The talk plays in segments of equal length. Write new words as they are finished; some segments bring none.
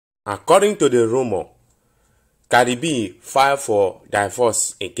According to the rumor, Cardi B filed for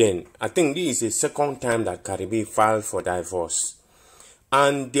divorce again. I think this is the second time that Cardi B filed for divorce.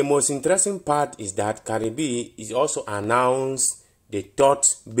 And the most interesting part is that Cardi B is also announced the third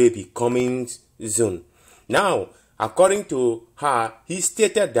baby coming soon. Now, according to her, he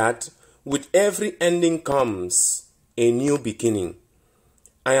stated that with every ending comes a new beginning.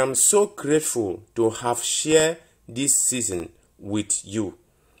 I am so grateful to have shared this season with you.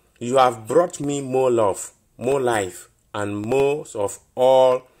 You have brought me more love, more life, and most of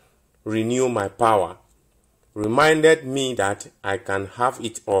all, renew my power. Reminded me that I can have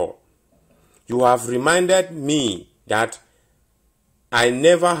it all. You have reminded me that I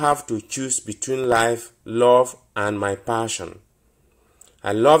never have to choose between life, love, and my passion.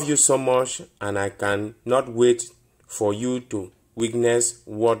 I love you so much, and I cannot wait for you to witness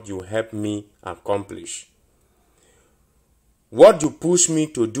what you helped me accomplish. What you push me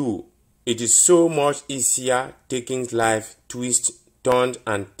to do, it is so much easier taking life twist, turn,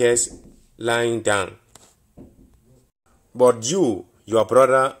 and test lying down. But you, your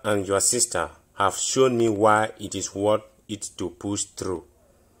brother, and your sister have shown me why it is worth it to push through.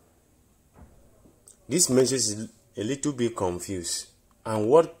 This message is a little bit confused. And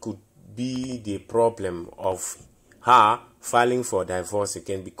what could be the problem of her filing for divorce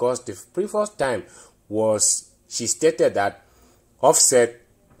again? Because the previous time was she stated that Offset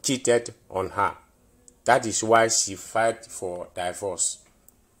cheated on her. That is why she filed for divorce.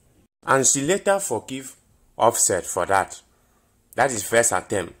 And she later forgave Offset for that. That is first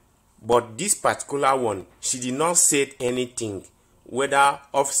attempt. But this particular one, she did not say anything whether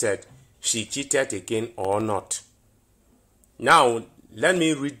Offset she cheated again or not. Now, let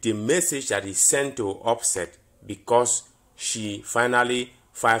me read the message that is sent to Offset because she finally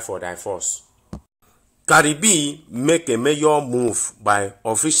filed for divorce. Cardi B make a major move by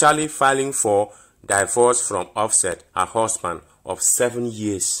officially filing for divorce from Offset, her husband of 7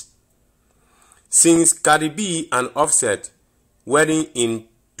 years. Since Cardi B and Offset wedding in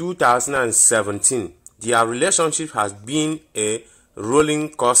 2017, their relationship has been a rolling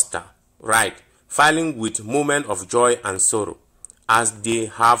coaster ride, filing with moments of joy and sorrow as they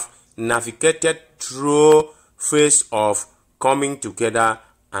have navigated through phase of coming together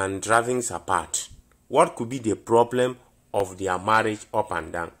and driving apart. What could be the problem of their marriage up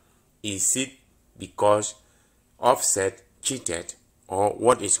and down? Is it because Offset cheated or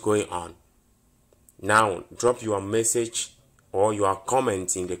what is going on? Now, drop your message or your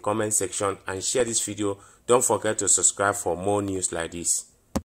comment in the comment section and share this video. Don't forget to subscribe for more news like this.